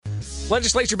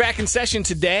Legislature back in session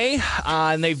today,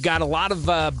 and they've got a lot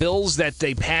of bills that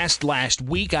they passed last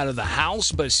week out of the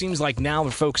House, but it seems like now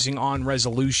they're focusing on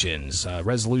resolutions.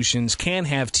 Resolutions can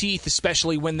have teeth,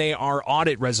 especially when they are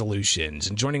audit resolutions.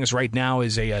 And joining us right now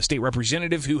is a state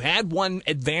representative who had one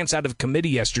advance out of committee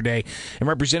yesterday. And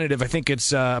Representative, I think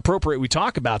it's appropriate we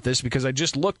talk about this because I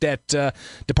just looked at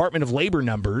Department of Labor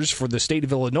numbers for the state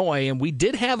of Illinois, and we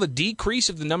did have a decrease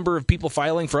of the number of people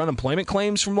filing for unemployment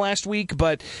claims from last week,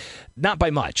 but not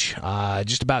by much.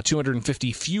 Just about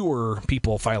 250 fewer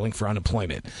people filing for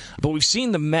unemployment. But we've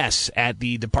seen the mess at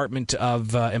the Department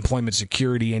of Employment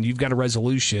Security, and you've got a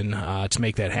resolution to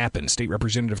make that happen. State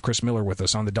Representative Chris Miller with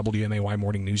us on the WMAY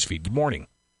Morning News Feed. Good morning.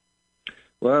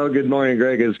 Well, good morning,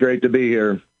 Greg. It's great to be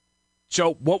here.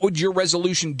 So what would your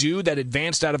resolution do that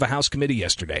advanced out of a House committee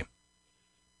yesterday?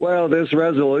 Well, this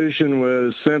resolution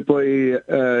was simply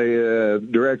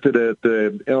directed at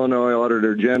the Illinois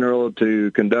Auditor General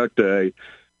to conduct a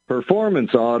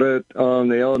performance audit on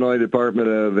the Illinois Department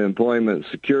of Employment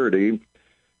Security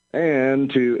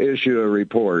and to issue a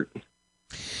report.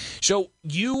 So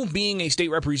you being a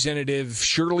state representative,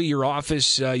 surely your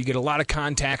office, you get a lot of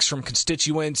contacts from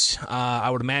constituents. I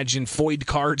would imagine FOID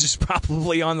cards is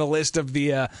probably on the list of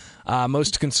the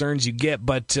most concerns you get.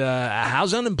 But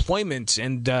how's unemployment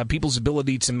and people's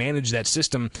ability to manage that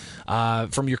system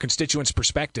from your constituents'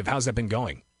 perspective? How's that been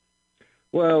going?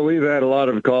 Well, we've had a lot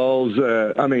of calls.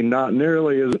 Not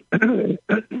nearly as,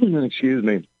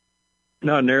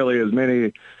 not nearly as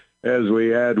many as we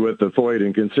had with the FOID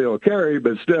and concealed carry,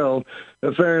 but still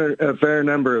a fair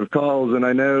number of calls. And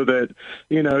I know that,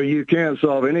 you can't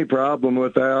solve any problem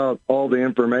without all the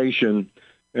information.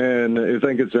 And I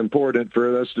think it's important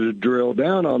for us to drill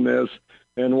down on this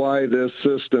and why this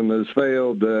system has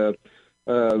failed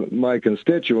my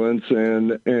constituents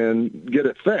and get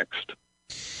it fixed.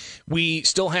 We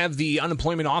still have the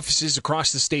unemployment offices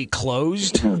across the state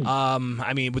closed. Would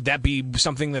that be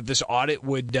something that this audit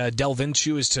would delve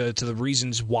into as to the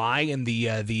reasons why and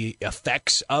the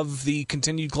effects of the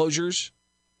continued closures?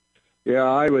 Yeah,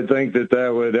 I would think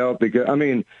that would help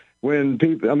because, when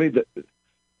people,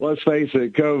 let's face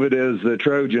it, COVID is the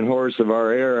Trojan horse of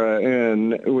our era,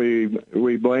 and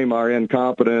we blame our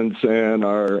incompetence and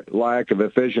our lack of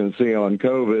efficiency on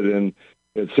COVID, and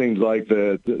it seems like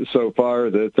that so far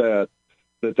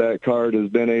that card has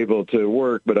been able to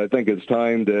work, but I think it's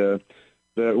time that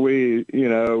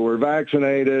we're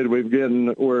vaccinated.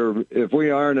 If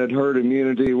we aren't at herd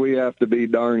immunity, we have to be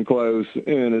darn close,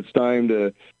 and it's time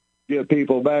to get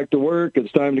people back to work.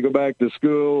 It's time to go back to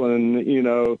school,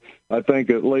 and I think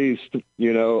at least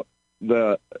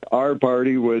our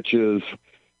party, which is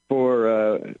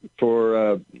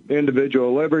for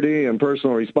individual liberty and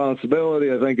personal responsibility,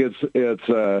 I think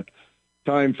it's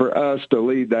time for us to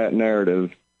lead that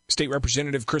narrative. State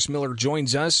Representative Chris Miller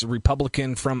joins us, a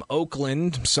Republican from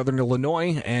Oakland, Southern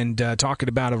Illinois, and talking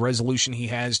about a resolution he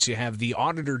has to have the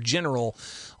Auditor General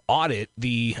audit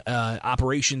the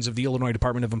operations of the Illinois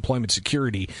Department of Employment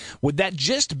Security. Would that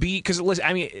just be because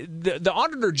the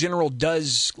Auditor General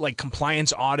does like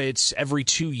compliance audits every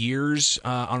 2 years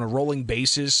on a rolling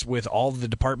basis with all of the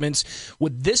departments?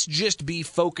 Would this just be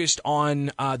focused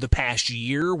on the past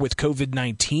year with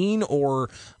COVID-19, or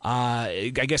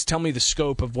I guess tell me the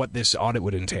scope of what this audit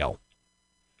would entail?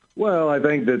 Well, I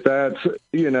think that's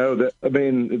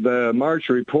the March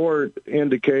report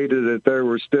indicated that there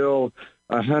were still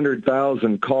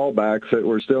 100,000 callbacks that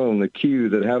were still in the queue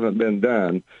that haven't been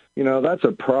done. That's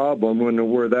a problem when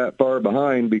we're that far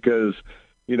behind because,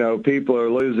 people are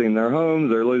losing their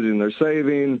homes, they're losing their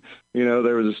saving.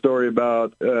 There was a story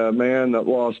about a man that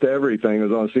lost everything. It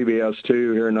was on CBS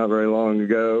 2 here not very long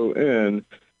ago.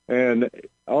 And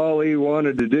all he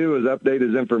wanted to do was update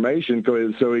his information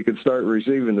so he could start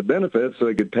receiving the benefits so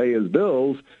he could pay his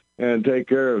bills and take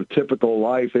care of typical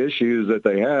life issues that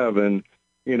they have. And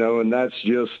that's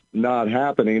just not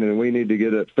happening, and we need to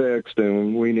get it fixed,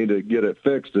 and we need to get it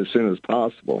fixed as soon as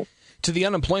possible. To the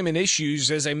unemployment issues,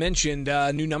 as I mentioned,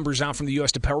 new numbers out from the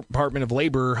U.S. Department of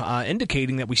Labor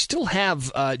indicating that we still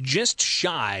have just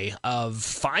shy of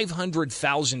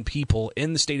 500,000 people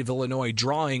in the state of Illinois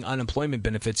drawing unemployment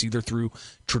benefits, either through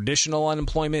traditional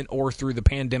unemployment or through the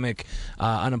Pandemic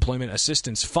Unemployment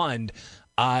Assistance Fund.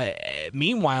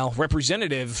 Meanwhile,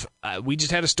 Representative, we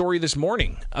just had a story this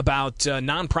morning about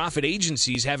nonprofit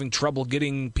agencies having trouble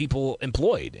getting people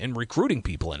employed and recruiting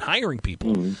people and hiring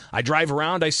people. Mm-hmm. I drive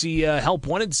around, I see help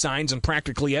wanted signs on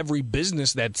practically every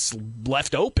business that's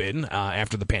left open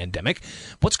after the pandemic.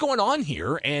 What's going on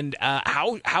here, and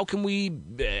how can we,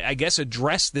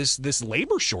 address this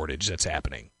labor shortage that's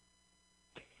happening?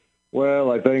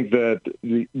 Well, I think that,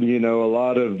 a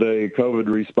lot of the COVID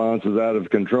response is out of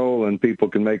control, and people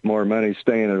can make more money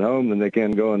staying at home than they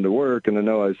can going to work. And I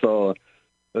know I saw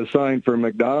a sign for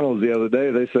McDonald's the other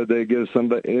day. They said they'd give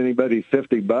anybody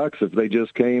 $50 if they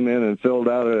just came in and filled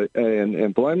out an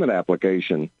employment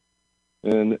application.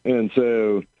 And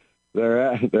so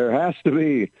there has to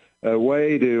be a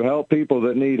way to help people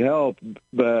that need help,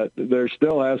 but there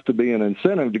still has to be an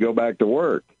incentive to go back to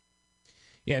work.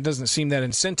 Yeah, it doesn't seem that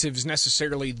incentive is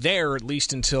necessarily there, at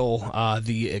least until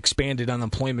the expanded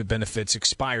unemployment benefits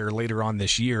expire later on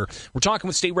this year. We're talking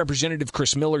with State Representative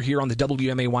Chris Miller here on the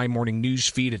WMAY Morning News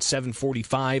Feed at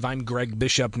 7:45. I'm Greg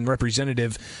Bishop, and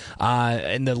Representative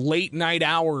in the late night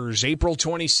hours, April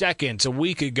 22nd, a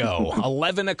week ago,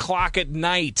 11 o'clock at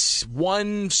night,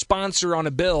 one sponsor on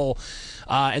a bill,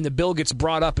 and the bill gets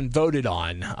brought up and voted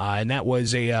on, and that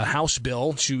was a House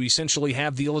bill to essentially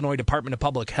have the Illinois Department of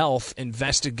Public Health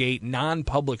investigate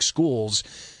non-public schools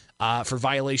for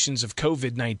violations of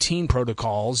COVID-19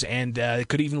 protocols, and it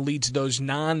could even lead to those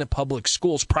non-public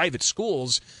schools, private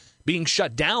schools, being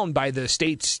shut down by the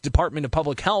state's Department of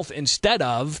Public Health instead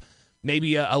of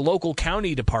maybe a local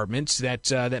county department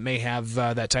that may have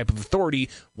that type of authority.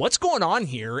 What's going on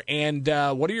here, and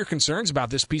what are your concerns about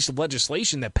this piece of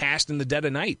legislation that passed in the dead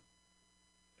of night?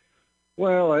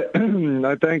 Well,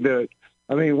 I think that,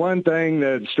 one thing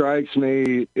that strikes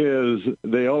me is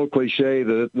the old cliche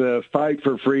that the fight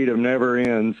for freedom never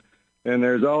ends, and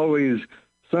there's always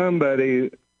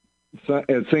somebody.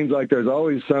 It seems like there's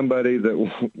always somebody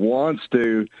that wants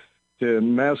to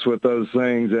mess with those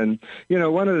things. And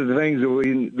one of the things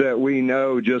that we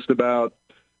know just about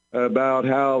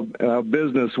how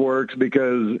business works,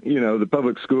 because the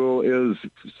public school is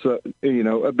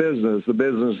a business, the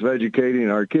business of educating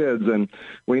our kids, and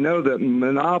we know that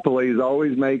monopolies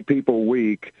always make people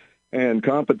weak, and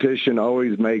competition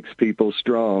always makes people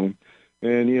strong.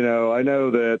 And I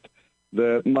know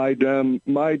that my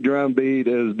drumbeat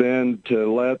has been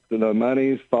to let the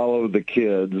money follow the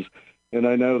kids. And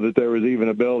I know that there was even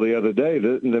a bill the other day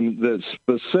that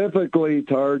specifically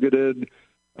targeted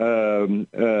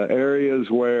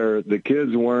areas where the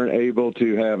kids weren't able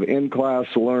to have in-class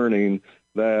learning,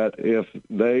 that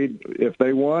if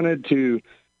they wanted to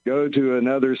go to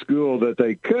another school, that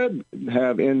they could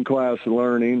have in-class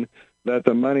learning, that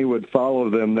the money would follow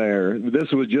them there.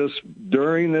 This was just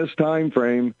during this time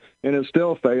frame, and it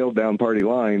still failed down party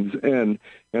lines. And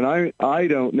I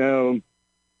don't know,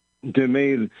 to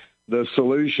me, the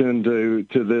solution to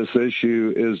this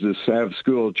issue is to have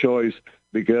school choice,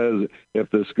 because if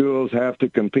the schools have to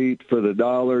compete for the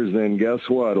dollars, then guess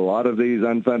what? A lot of these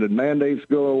unfunded mandates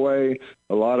go away.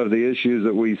 A lot of the issues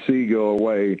that we see go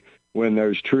away when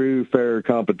there's true, fair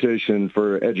competition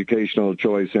for educational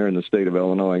choice here in the state of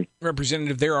Illinois.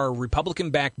 Representative, there are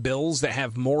Republican-backed bills that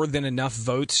have more than enough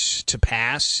votes to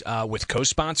pass with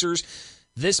co-sponsors.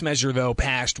 This measure, though,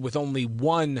 passed with only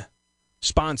one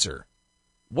sponsor.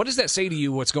 What does that say to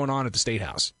you, what's going on at the State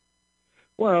House?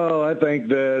 Well, I think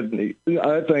that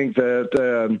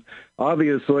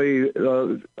obviously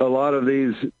a lot of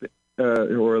these,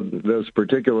 or this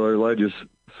particular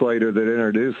legislator that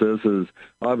introduced this, is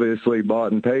obviously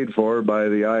bought and paid for by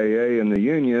the IAA and the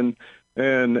union.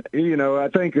 And, I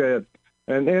think an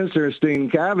interesting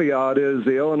caveat is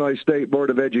the Illinois State Board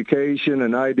of Education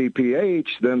and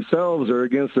IDPH themselves are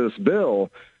against this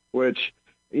bill, which,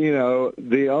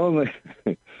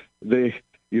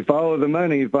 you follow the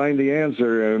money, you find the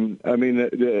answer. And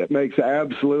it makes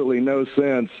absolutely no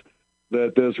sense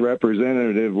that this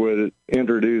representative would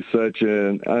introduce such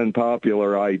an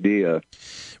unpopular idea.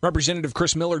 Representative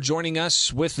Chris Miller joining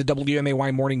us with the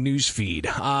WMAY Morning News Feed.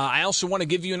 I also want to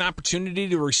give you an opportunity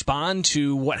to respond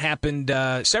to what happened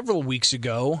several weeks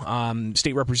ago.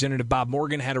 State Representative Bob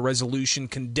Morgan had a resolution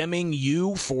condemning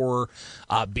you for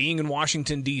being in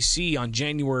Washington, D.C. on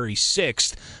January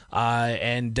 6th.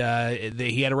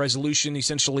 He had a resolution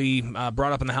essentially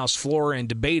brought up on the House floor and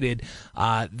debated.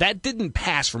 That didn't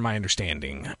pass, from my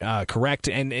understanding, correct?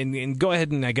 And go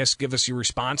ahead and, I guess, give us your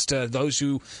response to those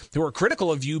who are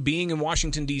critical of you being in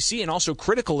Washington, D.C., and also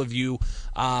critical of you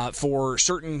for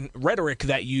certain rhetoric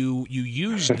that you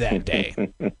used that day.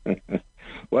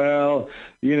 Well,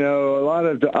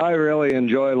 I really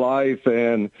enjoy life,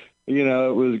 and,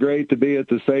 it was great to be at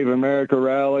the Save America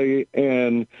rally,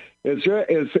 and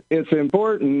it's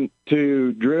important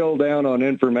to drill down on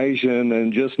information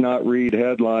and just not read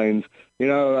headlines. I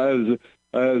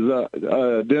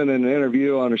was doing an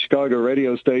interview on a Chicago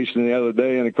radio station the other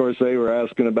day, and of course they were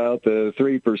asking about the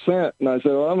 3%. And I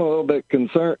said, well, I'm a little bit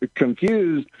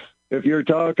confused if you're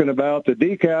talking about the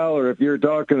decal or if you're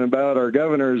talking about our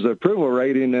governor's approval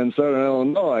rating in Southern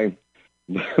Illinois.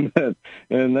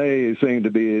 and they seem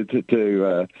to be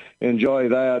to enjoy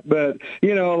that. But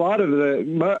a lot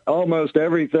of almost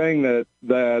everything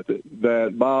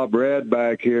that Bob read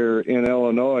back here in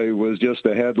Illinois was just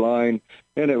a headline,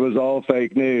 and it was all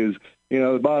fake news.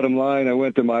 The bottom line, I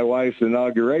went to my wife's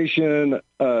inauguration,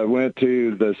 went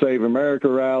to the Save America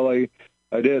rally.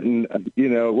 I didn't,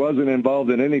 wasn't involved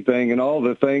in anything, and all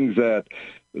the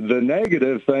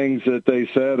negative things that they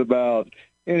said about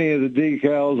any of the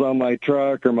decals on my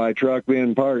truck or my truck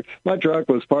being parked. My truck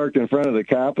was parked in front of the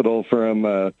Capitol from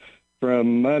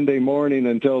Monday morning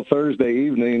until Thursday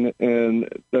evening, and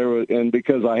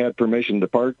because I had permission to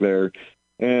park there,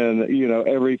 and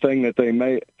everything that they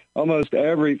made, almost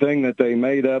everything that they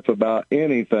made up about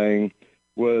anything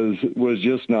was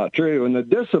just not true. And the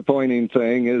disappointing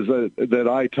thing is that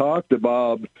I talked to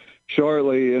Bob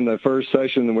shortly in the first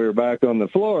session when we were back on the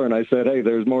floor, and I said, hey,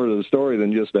 there's more to the story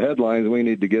than just the headlines. We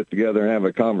need to get together and have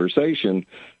a conversation.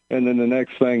 And then the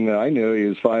next thing that I knew, he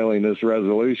was filing this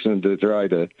resolution to try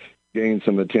to gain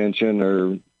some attention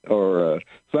or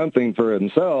something for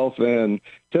himself, and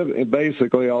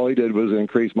basically all he did was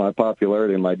increase my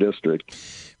popularity in my district.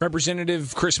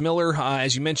 Representative Chris Miller,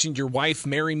 as you mentioned, your wife,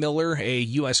 Mary Miller, a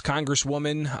U.S.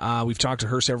 Congresswoman. We've talked to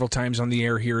her several times on the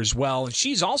air here as well. And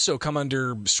she's also come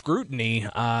under scrutiny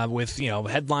with,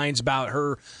 headlines about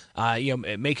her,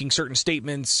 making certain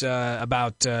statements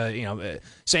about,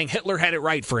 saying Hitler had it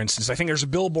right, for instance. I think there's a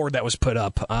billboard that was put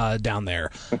up down there.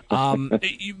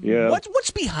 Yeah.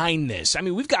 What's behind this? I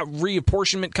mean, we've got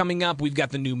reapportionment coming up. We've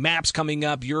got the new maps coming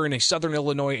up. You're in a southern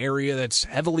Illinois area that's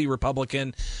heavily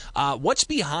Republican. What's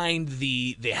behind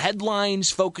the headlines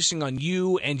focusing on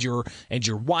you and your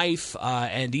wife,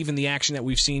 and even the action that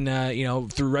we've seen,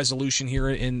 through resolution here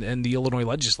in the Illinois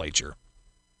legislature?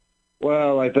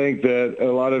 Well, I think that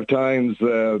a lot of times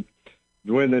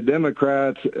when the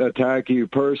Democrats attack you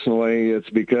personally, it's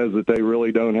because that they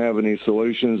really don't have any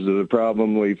solutions to the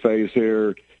problem we face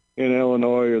here in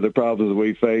Illinois or the problems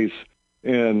we face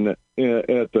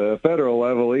at the federal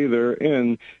level either,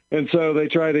 and so they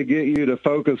try to get you to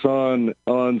focus on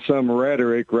some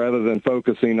rhetoric rather than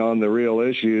focusing on the real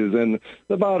issues. And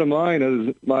the bottom line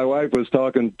is, my wife was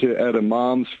talking at a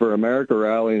Moms for America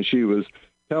rally, and she was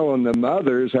telling the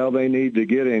mothers how they need to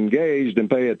get engaged and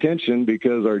pay attention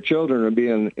because our children are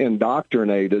being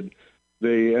indoctrinated.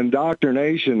 The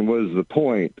indoctrination was the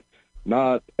point,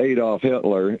 not Adolf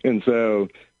Hitler, and so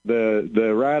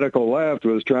the radical left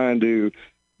was trying to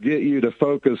get you to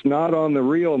focus not on the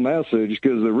real message,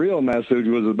 because the real message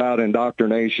was about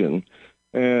indoctrination,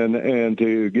 and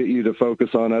to get you to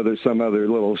focus on some other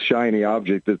little shiny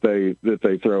object that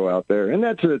they throw out there. And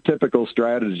that's a typical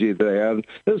strategy they have.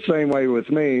 The same way with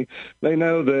me. They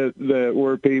know that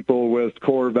we're people with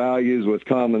core values, with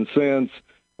common sense,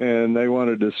 and they want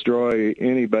to destroy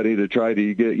anybody to try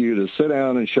to get you to sit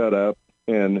down and shut up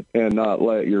and not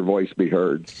let your voice be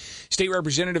heard. State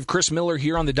Representative Chris Miller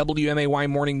here on the WMAY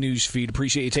Morning News Feed.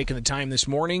 Appreciate you taking the time this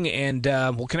morning, and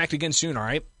we'll connect again soon, all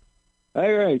right?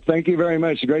 All right. Thank you very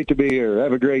much. Great to be here.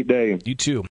 Have a great day. You too.